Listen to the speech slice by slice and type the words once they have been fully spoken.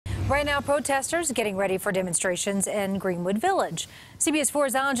Right now, protesters getting ready for demonstrations in Greenwood Village. CBS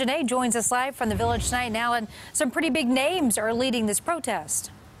 4's Alan Janae joins us live from the village tonight. And Alan, some pretty big names are leading this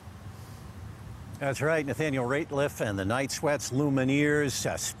protest. That's right. Nathaniel, Rateliff and the Night Sweats,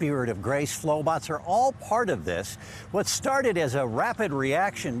 Lumineers, Spirit of Grace, Flowbots are all part of this. What started as a rapid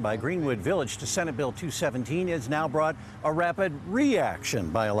reaction by Greenwood Village to Senate Bill 217 has now brought a rapid reaction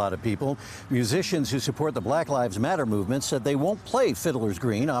by a lot of people. Musicians who support the Black Lives Matter movement said they won't play Fiddler's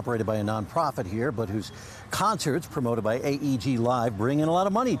Green, operated by a nonprofit here, but whose concerts promoted by AEG Live bring in a lot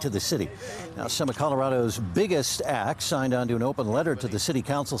of money to the city. Now, some of Colorado's biggest acts signed on to an open letter to the city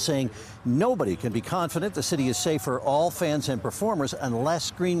council saying nobody can be confident the city is safe for all fans and performers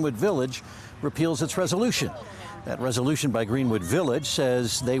unless Greenwood Village repeals its resolution. That resolution by Greenwood Village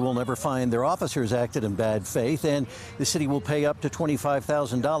says they will never find their officers acted in bad faith, and the city will pay up to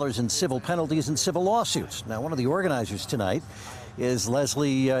 $25,000 in civil penalties and civil lawsuits. Now, one of the organizers tonight is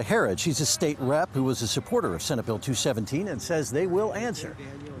Leslie Herod. She's a state rep who was a supporter of Senate Bill 217 and says they will answer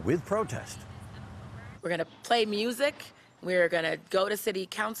with protest. We're going to play music. We're going to go to City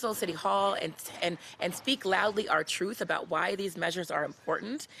Council, City Hall, and speak loudly our truth about why these measures are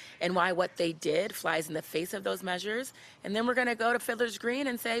important and why what they did flies in the face of those measures. And then we're going to go to Fiddler's Green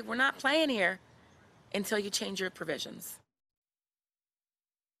and say, we're not playing here until you change your provisions.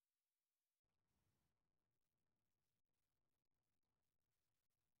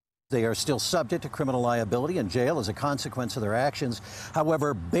 They are still subject to criminal liability and jail as a consequence of their actions.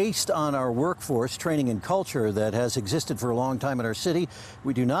 However, based on our workforce, training, and culture that has existed for a long time in our city,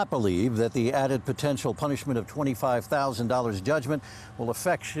 we do not believe that the added potential punishment of $25,000 judgment will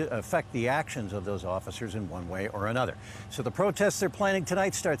affect the actions of those officers in one way or another. So the protests they're planning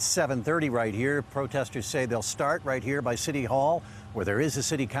tonight starts 7:30 right here. Protesters say they'll start right here by City Hall, where there is a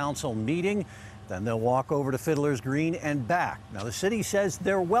city council meeting. Then they'll walk over to Fiddler's Green and back. Now, the city says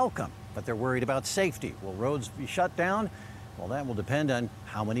they're welcome, but they're worried about safety. Will roads be shut down? Well, that will depend on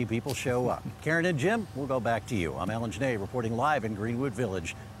how many people show up. Karen and Jim, we'll go back to you. I'm Alan Janae reporting live in Greenwood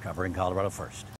Village, covering Colorado First.